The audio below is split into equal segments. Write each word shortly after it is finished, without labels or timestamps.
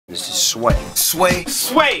Sway. Sway.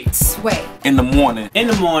 Sway. Sway. In the morning. In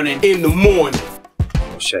the morning. In the morning.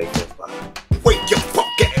 Shake that fire. Wake your fuck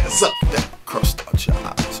ass up. Crust out your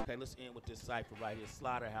eyes. Okay, let's end with this cipher right here.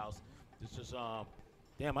 Slaughterhouse. This is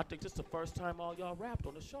damn, I think this is the first time all y'all rapped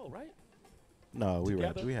on the show, right? No, we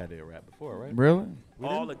had to rap before, right? Really?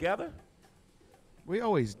 All together? We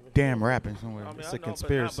always damn rapping somewhere. I mean, It's I a know,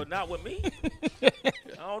 conspiracy. but not with me.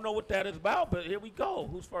 I don't know what that is about, but here we go.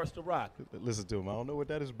 Who's first to rock? Listen to him. I don't know what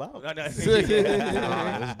that is about.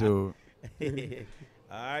 Let's do it.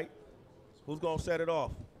 All right. Who's going to set it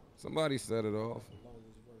off? Somebody set it off.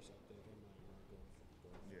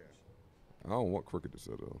 I don't want Cricket to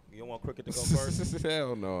set it off. You don't want Cricket to go first?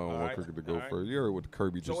 Hell no, I don't want right, Cricket to go all right. first. You heard what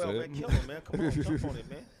Kirby just Joel, said. man, kill him, man. Come on, jump on it,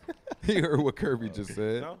 man. You heard what Kirby just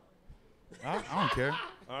said. No? I don't care.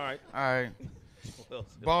 All right. All right. Well,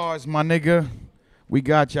 Bars, my nigga. We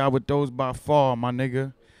got y'all with those by far, my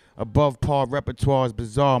nigga. Above par repertoire is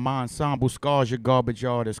bizarre. My ensemble scars your garbage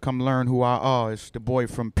artists. Come learn who I are. It's the boy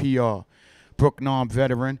from PR. Brooknarm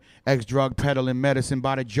veteran, ex-drug peddling medicine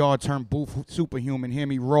by the jaw, turn booth superhuman, hear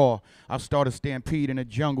me raw. I'll start a stampede in the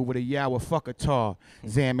jungle with a yawa, fuck a tar.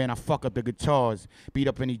 Zan, man, I fuck up the guitars, beat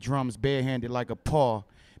up any drums barehanded like a paw.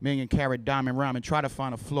 Million-carat diamond rhyming, try to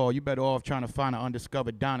find a flaw. You better off trying to find an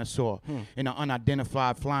undiscovered dinosaur in an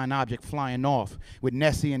unidentified flying object flying off with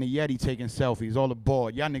Nessie and the Yeti taking selfies all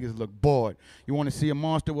aboard. Y'all niggas look bored. You want to see a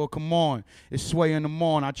monster? Well, come on. It's Sway in the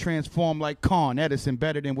morning. I transform like Con Edison,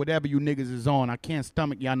 better than whatever you niggas is on. I can't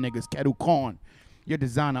stomach y'all niggas kettle corn. Your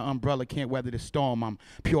designer umbrella can't weather the storm. I'm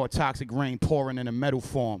pure toxic rain pouring in a metal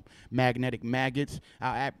form. Magnetic maggots.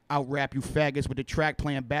 I'll out-rap you faggots with the track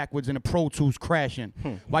playing backwards and the Pro Tools crashing.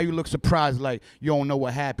 Why you look surprised like you don't know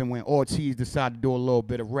what happened when Ortiz decided to do a little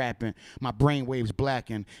bit of rapping? My brainwaves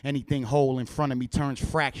blacken. Anything whole in front of me turns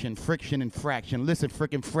fraction. Friction and fraction. Listen,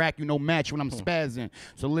 frickin' frack, you no match when I'm spazzing.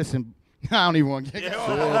 So listen, I don't even want to get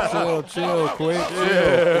Chill, quick.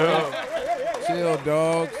 Chill,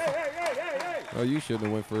 dogs. Oh, you shouldn't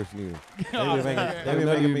have went first, neither.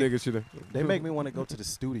 They make me want to go to the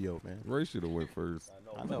studio, man. Royce should have went first.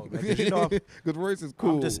 I know. Because Royce is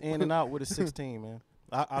cool. I'm just in and out with a 16, man.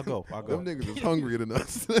 I'll go. Them niggas is hungrier than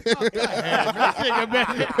us.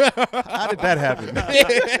 How did that happen?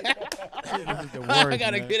 I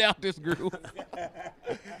gotta get out this group.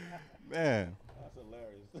 Man.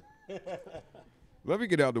 Let me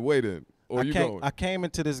get out the way then. Or you going? I came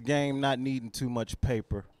into this game not needing too much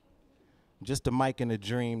paper. Just a mic and a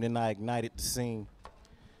dream, then I ignited the scene.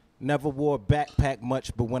 Never wore a backpack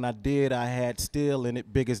much, but when I did, I had steel in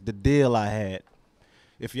it, big as the deal I had.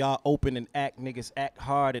 If y'all open and act, niggas act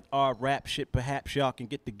hard at our rap shit, perhaps y'all can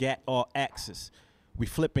get the gat all axis. We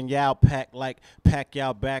flipping y'all pack like pack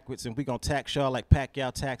y'all backwards, and we gon' tax y'all like pack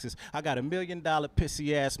y'all taxes. I got $1 million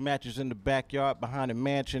pissy ass mattress in the backyard behind a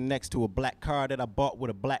mansion next to a black car that I bought with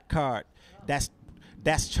a black card.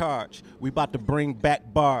 That's charge. We about to bring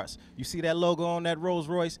back bars. You see that logo on that Rolls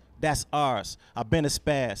Royce? That's ours. I been a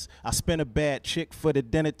spaz. I spent a bad chick for the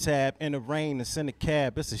dinner tab in the rain and sent a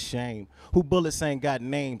cab. It's a shame. Who bullets ain't got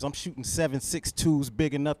names? I'm shooting 7.62s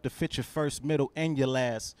big enough to fit your first, middle, and your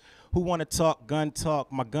last. Who wanna talk gun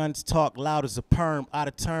talk? My guns talk loud as a perm. Out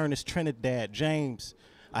of turn is Trinidad, James.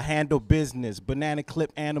 I handle business, banana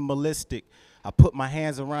clip animalistic. I put my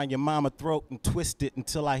hands around your mama throat and twist it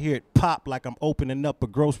until I hear it pop like I'm opening up a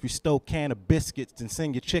grocery store can of biscuits and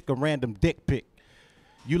send your chick a random dick pic.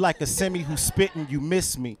 You like a semi who spittin', you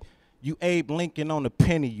miss me. You Abe Lincoln on a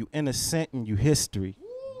penny, you innocent and you history.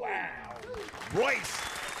 Wow. Royce,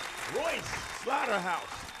 Slaughterhouse.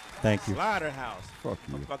 Thank you. Slaughterhouse. Fuck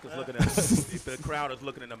you. Motherfuckers looking at the crowd is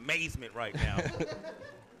looking in amazement right now.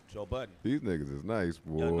 Joe Budden. These niggas is nice,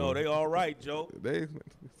 boy. Yeah, no, they all right, Joe.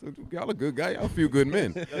 Y'all a good guy. Y'all a few good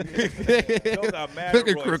men. Joe got mad Look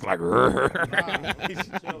at at Royce. Crook like,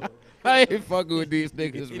 I ain't fucking with these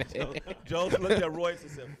niggas, man. Joe looked at Royce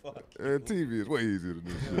and said, fuck. TV is way easier to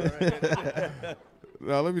do shit.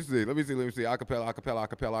 Now, let me see. Acapella.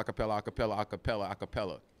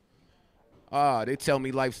 Ah, they tell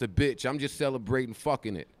me life's a bitch. I'm just celebrating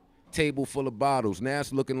fucking it. Table full of bottles. Now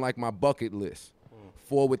it's looking like my bucket list.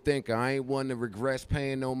 Forward thinker. I ain't one to regress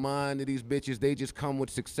paying no mind to these bitches. They just come with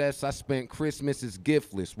success. I spent Christmases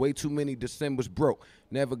giftless. Way too many Decembers broke.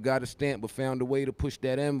 Never got a stamp but found a way to push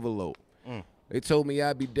that envelope. They told me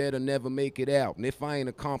I'd be dead or never make it out. And if I ain't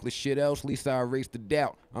accomplished shit else, at least I erased the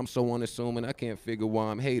doubt. I'm so unassuming, I can't figure why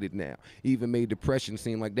I'm hated now. Even made depression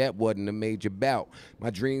seem like that wasn't a major bout. My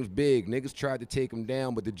dream's big, niggas tried to take them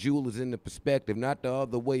down, but the jewel is in the perspective, not the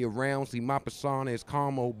other way around. See, my persona is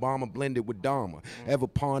karma, Obama blended with Dharma. Ever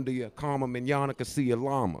ponder your karma, manana can see a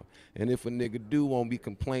llama. And if a nigga do won't be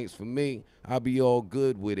complaints for me, I'll be all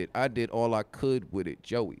good with it. I did all I could with it,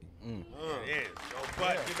 Joey.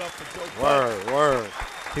 Word.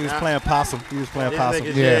 He was playing possum. He was playing These possum.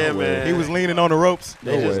 niggas, yeah, man. He was leaning on the ropes.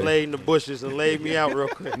 They just laid in the bushes and laid me out real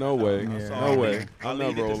quick. No way. No way. I I'm did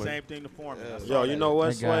never the rolling. same thing to form it. Yo, you know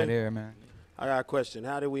what, That guy Sway? there, man. I got a question.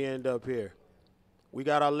 How did we end up here? We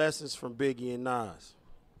got our lessons from Biggie and Nas.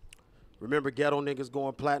 Remember ghetto niggas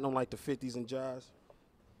going platinum like the 50s and Jazz?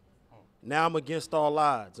 Now I'm against all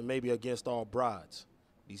odds, and maybe against all brides.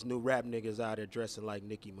 These new rap niggas out here dressing like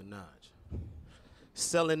Nicki Minaj.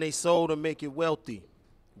 Selling they soul to make it wealthy.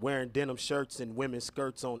 Wearing denim shirts and women's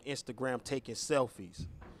skirts on Instagram taking selfies.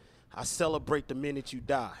 I celebrate the minute you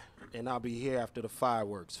die, and I'll be here after the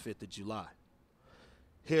fireworks, 5th of July.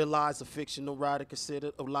 Here lies a fictional writer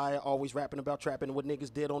considered a liar, always rapping about trapping what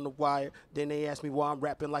niggas did on the wire. Then they ask me why I'm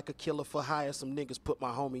rapping like a killer for hire. Some niggas put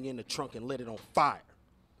my homie in the trunk and lit it on fire.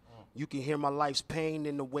 You can hear my life's pain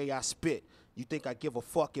in the way I spit. You think I give a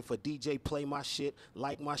fuck if a DJ play my shit,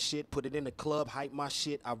 like my shit, put it in the club, hype my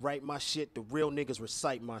shit, I write my shit, the real niggas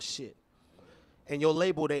recite my shit. And your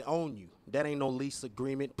label, they own you. That ain't no lease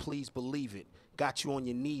agreement, please believe it. Got you on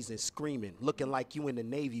your knees and screaming, looking like you in the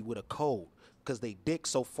Navy with a cold. Cause they dick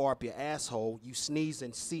so far up your asshole, you sneeze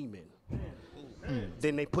and semen.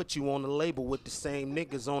 Then they put you on the label with the same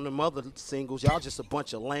niggas on them other singles. Y'all just a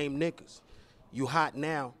bunch of lame niggas. You hot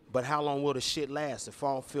now, but how long will the shit last? If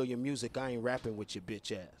I don't feel your music, I ain't rapping with your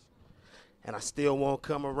bitch ass. And I still won't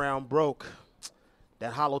come around broke.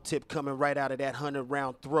 That hollow tip coming right out of that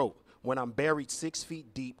 100-round throat. When I'm buried 6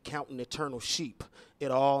 feet deep, counting eternal sheep, it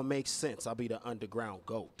all makes sense. I'll be the underground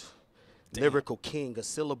goat. Damn. Lyrical king, a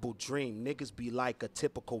syllable dream. Niggas be like a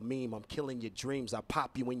typical meme. I'm killing your dreams. I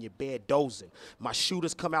pop you in your bed dozing. My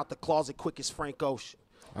shooters come out the closet quick as Frank Ocean.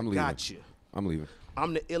 I'm leaving. Gotcha. I'm leaving.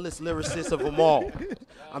 I'm the illest lyricist of them all.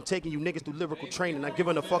 I'm taking you niggas through lyrical training. Not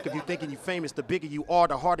giving a fuck if you thinking you famous. The bigger you are,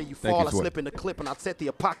 the harder you fall. I slip in the clip and I set the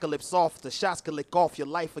apocalypse off. The shots can lick off your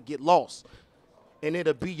life or get lost. And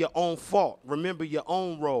it'll be your own fault. Remember your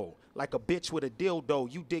own role. Like a bitch with a dildo,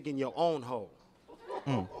 you digging your own hole.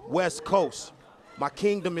 West Coast, my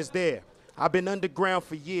kingdom is there. I've been underground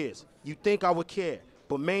for years. You think I would care.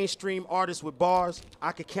 But mainstream artists with bars,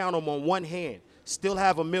 I could count them on one hand. Still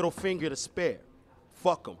have a middle finger to spare.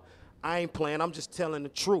 Fuck them. I ain't playing, I'm just telling the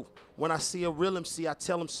truth. When I see a real MC, I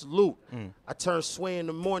tell him salute. I turn Sway in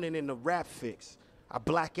the morning into rap fix. I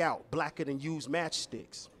black out, blacker than used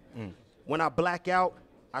matchsticks. When I black out,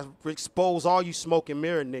 I expose all you smoking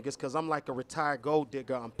mirror niggas, cause I'm like a retired gold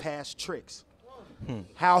digger, I'm past tricks.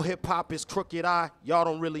 How hip-hop is Crooked Eye, y'all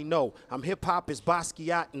don't really know. I'm hip-hop as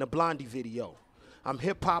Basquiat in the Blondie video. I'm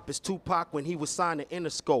hip-hop as Tupac when he was signed to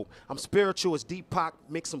Interscope. I'm spiritual as Deepak,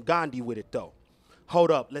 mix some Gandhi with it though.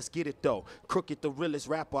 Hold up, let's get it though. Crooked the realest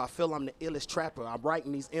rapper, I feel I'm the illest trapper. I'm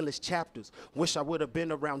writing these endless chapters. Wish I would have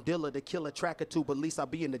been around Dilla to kill a track or two, but at least I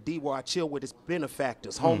be in the D where I chill with his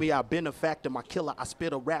benefactors. Homie, I been a factor, my killer, I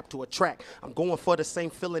spit a rap to a track. I'm going for the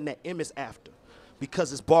same feeling that M is after.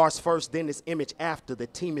 Because it's bars first, then it's image after. The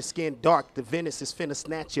team is skin dark, the Venice is finna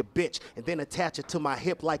snatch your bitch and then attach it to my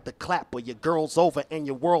hip like the clapper. Your girl's over and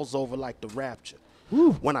your world's over like the rapture.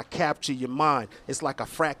 Woo. When I capture your mind, it's like I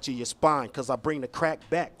fracture your spine, cause I bring the crack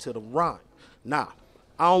back to the rhyme. Nah,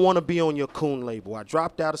 I don't wanna be on your coon label. I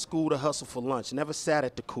dropped out of school to hustle for lunch, never sat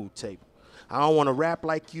at the cool table. I don't wanna rap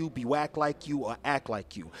like you, be whack like you, or act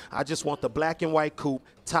like you. I just want the black and white coupe,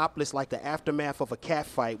 topless like the aftermath of a cat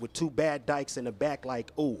fight with two bad dykes in the back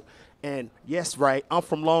like ooh. And yes, right, I'm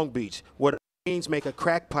from Long Beach, where the Marines make a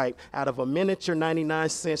crack pipe out of a miniature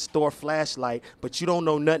 99-cent store flashlight, but you don't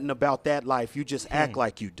know nothing about that life. You just act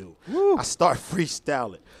like you do. Woo. I start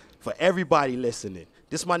freestyling for everybody listening.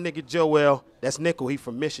 This my nigga Joel. That's Nickel. He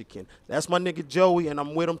from Michigan. That's my nigga Joey, and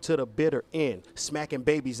I'm with him to the bitter end. Smacking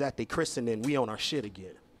babies at they christening. We on our shit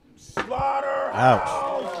again. Slaughterhouse.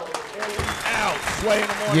 Ouch. Out. Sway in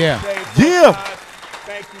the morning. Yeah.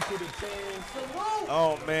 Thank you to the team.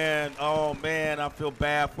 Oh man, I feel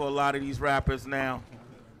bad for a lot of these rappers now.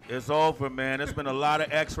 It's over, man. There's been a lot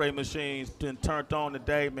of X-ray machines been turned on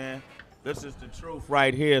today, man. This is the truth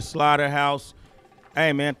right here, Slaughterhouse.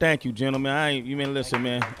 Hey, man, thank you, gentlemen. Listen,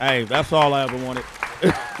 man. Hey, that's all I ever wanted.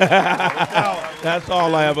 That's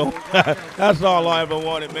all I ever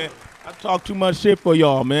wanted, man. I talk too much shit for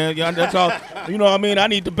y'all, man. That's all. You know what I mean? I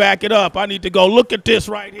need to back it up. I need to go look at this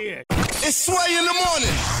right here. It's Sway in the morning,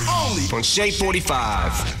 only on Shade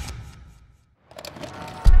 45.